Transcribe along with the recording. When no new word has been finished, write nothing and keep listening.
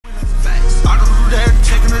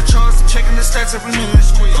checking the stats every minute.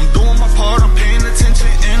 I'm doing my part, I'm paying attention,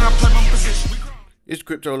 and I play my position. It's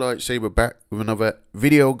Crypto Lightsaber back with another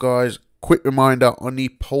video, guys. Quick reminder on the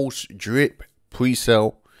post-drip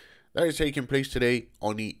pre-sale that is taking place today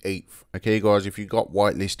on the 8th. Okay, guys, if you got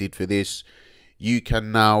whitelisted for this, you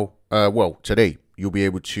can now, well, today, you'll be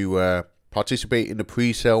able to participate in the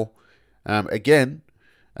pre-sale. Again,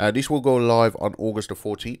 this will go live on August the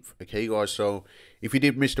 14th. Okay, guys, so if you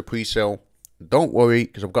did miss the pre-sale, don't worry,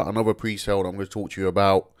 because I've got another pre-sale that I'm going to talk to you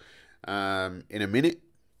about in a minute.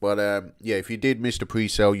 But yeah, if you did miss the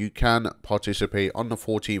pre-sale, you can participate on the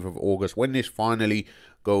 14th of August when this finally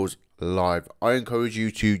goes live. I encourage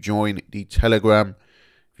you to join the Telegram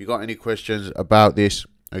if you got any questions about this.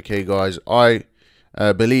 Okay, guys, I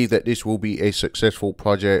believe that this will be a successful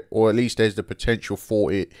project, or at least there's the potential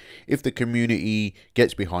for it if the community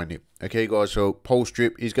gets behind it. Okay, guys, so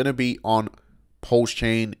post-drip is going to be on Pulse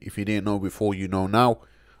Chain. If you didn't know before, you know now.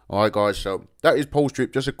 Alright, guys, so that is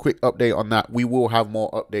post-drip. Just a quick update on that. We will have more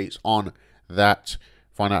updates on that.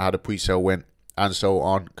 Find out how the pre-sale went and so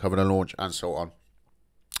on. Cover the launch and so on.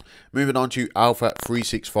 Moving on to Alpha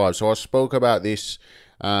 365. So I spoke about this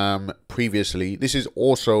previously. This is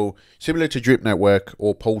also similar to Drip Network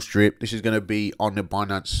or post-drip. This is going to be on the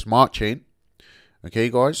Binance Smart Chain. Okay,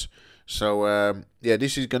 guys. So, yeah,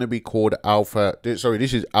 this is going to be called Alpha. Sorry,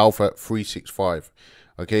 this is Alpha 365.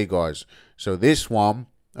 Okay, guys. So this one...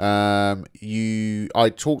 I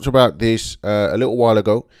talked about this a little while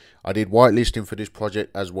ago. I did whitelisting for this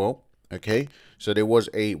project as well. Okay, so there was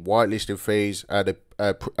a whitelisted phase at a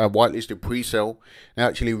whitelisted pre-sale. It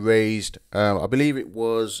actually raised I believe it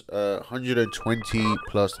was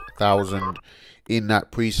 120,000+ in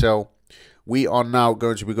that pre-sale. We are now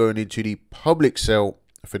going to be going into the public sale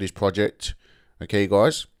for this project. Okay,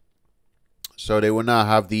 guys, so they will now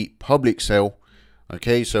have the public sale.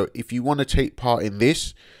 Okay, so if you want to take part in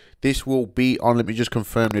this, this will be on, let me just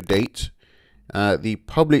confirm the date. The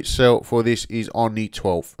public sale for this is on the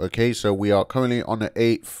 12th. Okay, so we are currently on the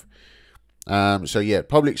 8th. So yeah,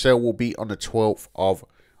 public sale will be on the 12th of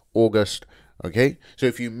August. Okay, so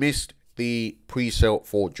if you missed the pre-sale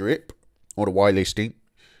for Drip or the whitelisting,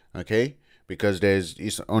 okay, because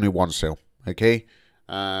it's only one sale. Okay,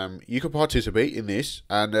 you can participate in this,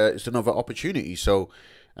 and it's another opportunity. So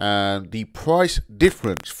the price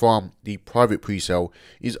difference from the private pre-sale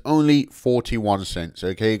is only 41 cents.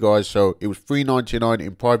 Okay, guys, so it was $3.99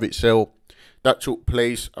 in private sale. That took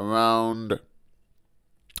place around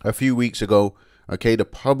a few weeks ago. Okay, the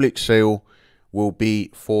public sale will be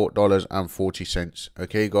 $4.40.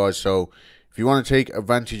 Okay, guys, so if you want to take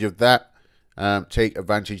advantage of that, take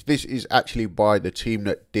advantage. This is actually by the team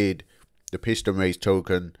that did the piston raise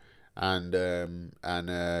token and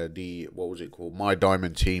the, what was it called, My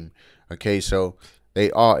Diamond team. Okay, so they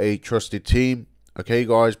are a trusted team. Okay,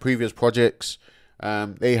 guys, previous projects,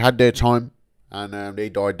 they had their time, and they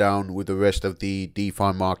died down with the rest of the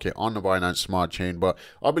DeFi market on the Binance Smart Chain. But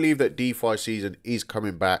I believe that DeFi season is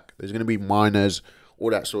coming back. There's going to be miners,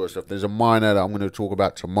 all that sort of stuff. There's a miner that I'm going to talk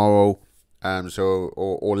about tomorrow,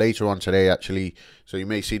 or later on today, actually. So you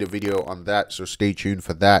may see the video on that, so stay tuned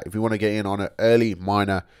for that. If you want to get in on an early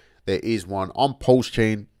miner, there is one on Pulse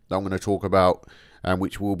Chain that I'm going to talk about,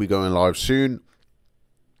 which will be going live soon.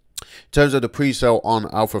 In terms of the pre-sale on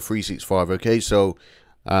Alpha 365, okay, so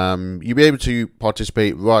you'll be able to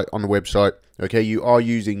participate right on the website. Okay, you are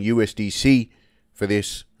using USDC for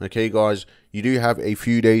this. Okay, guys, you do have a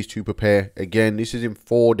few days to prepare. Again, this is in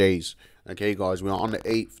 4 days. Okay, guys, we are on the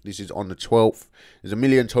 8th. This is on the 12th. There's 1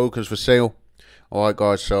 million tokens for sale. All right,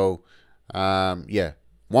 guys, so yeah.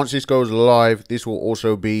 Once this goes live, this will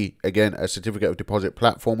also be, again, a certificate of deposit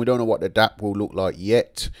platform. We don't know what the DApp will look like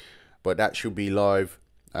yet, but that should be live,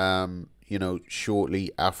 you know,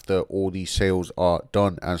 shortly after all these sales are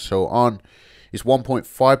done and so on. It's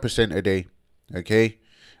 1.5% a day, okay,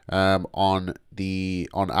 on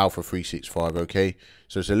Alpha 365, okay.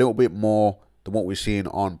 So it's a little bit more than what we're seeing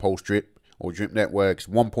on post-drip or Drip Networks,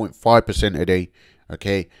 1.5% a day,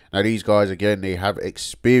 okay. Now, these guys, again, they have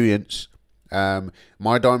experience.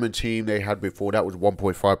 My Diamond team they had before, that was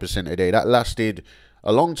 1.5% a day. That lasted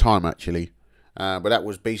a long time, actually, but that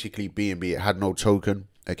was basically BNB. It had no token.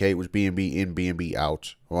 Okay, it was BNB in, BNB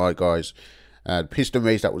out. All right, guys. Piston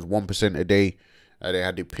race, that was 1% a day. They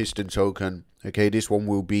had the piston token. Okay, this one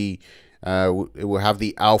will be it will have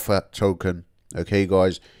the Alpha token. Okay,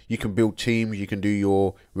 guys, you can build teams, you can do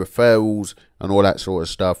your referrals and all that sort of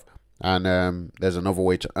stuff. And there's another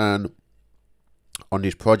way to earn on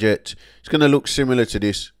this project. It's going to look similar to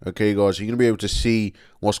this. Okay, guys, you're going to be able to see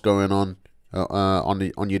what's going on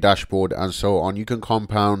your dashboard and so on. You can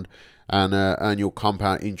compound and earn your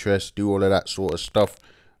compound interest, do all of that sort of stuff.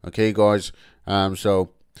 Okay, guys. So,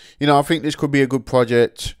 you know, I think this could be a good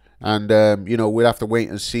project, and you know, we'll have to wait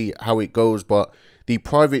and see how it goes. But the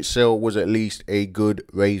private sale was at least a good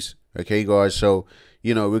raise. Okay, guys. So,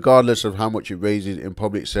 you know, regardless of how much it raises in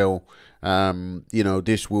public sale, you know,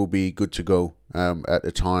 this will be good to go at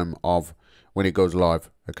the time of when it goes live.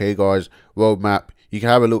 Okay, guys. Roadmap. You can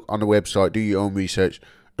have a look on the website. Do your own research.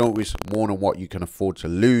 Don't risk more than what you can afford to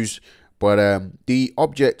lose. But the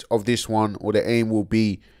object of this one, or the aim, will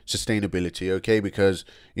be sustainability. Okay, because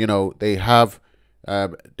you know they have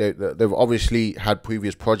they've obviously had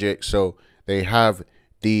previous projects, so they have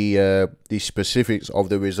the specifics of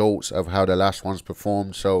the results of how the last ones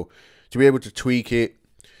performed. So to be able to tweak it,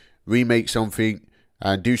 remake something,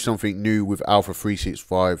 and do something new with Alpha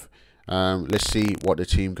 365. Let's see what the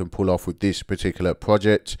team can pull off with this particular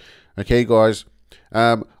project. Okay, guys.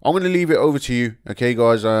 I'm going to leave it over to you. Okay,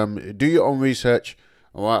 guys. Do your own research.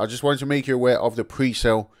 All right. I just wanted to make you aware of the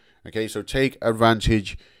pre-sale. Okay, so take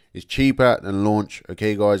advantage. It's cheaper than launch.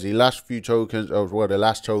 Okay, guys. The last few tokens, well, the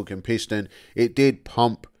last token, Piston, it did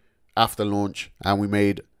pump after launch, and we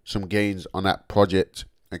made some gains on that project.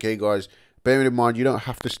 Okay, guys. Bearing in mind, you don't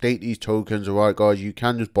have to stake these tokens, alright, guys. You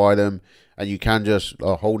can just buy them, and you can just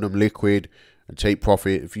hold them liquid and take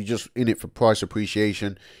profit. If you're just in it for price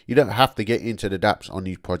appreciation, you don't have to get into the dApps on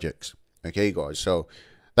these projects. Okay, guys. So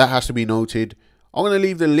that has to be noted. I'm going to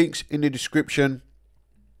leave the links in the description.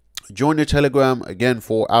 Join the Telegram again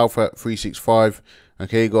for Alpha 365.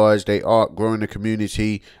 Okay, guys. They are growing the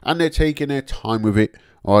community, and they're taking their time with it.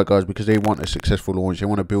 Alright, guys, because they want a successful launch. They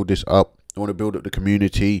want to build this up. They want to build up the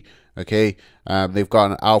community. Okay, they've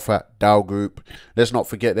got an alpha DAO group. Let's not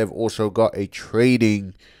forget they've also got a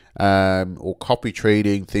trading or copy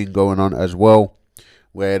trading thing going on as well,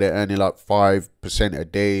 where they're earning like 5% a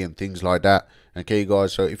day and things like that. Okay,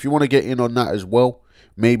 guys, so if you want to get in on that as well,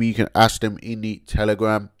 maybe you can ask them in the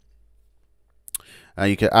Telegram.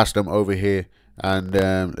 You can ask them over here, and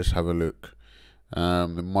let's have a look. There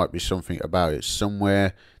might be something about it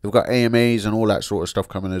somewhere. They've got AMAs and all that sort of stuff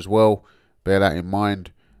coming as well. Bear that in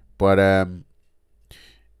mind. But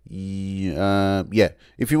yeah,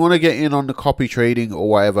 if you want to get in on the copy trading or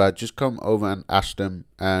whatever, just come over and ask them,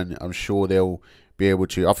 and I'm sure they'll be able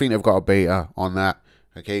to. I think they've got a beta on that.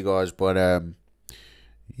 Okay, guys, but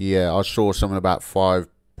yeah, I saw something about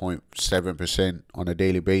 5.7% on a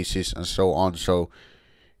daily basis and so on. So,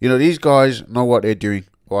 you know, these guys know what they're doing.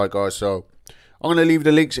 All right, guys, so I'm going to leave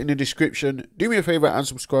the links in the description. Do me a favor and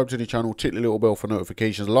subscribe to the channel. Tick the little bell for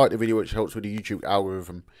notifications. Like the video, which helps with the YouTube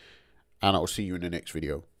algorithm. And I'll see you in the next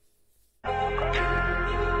video.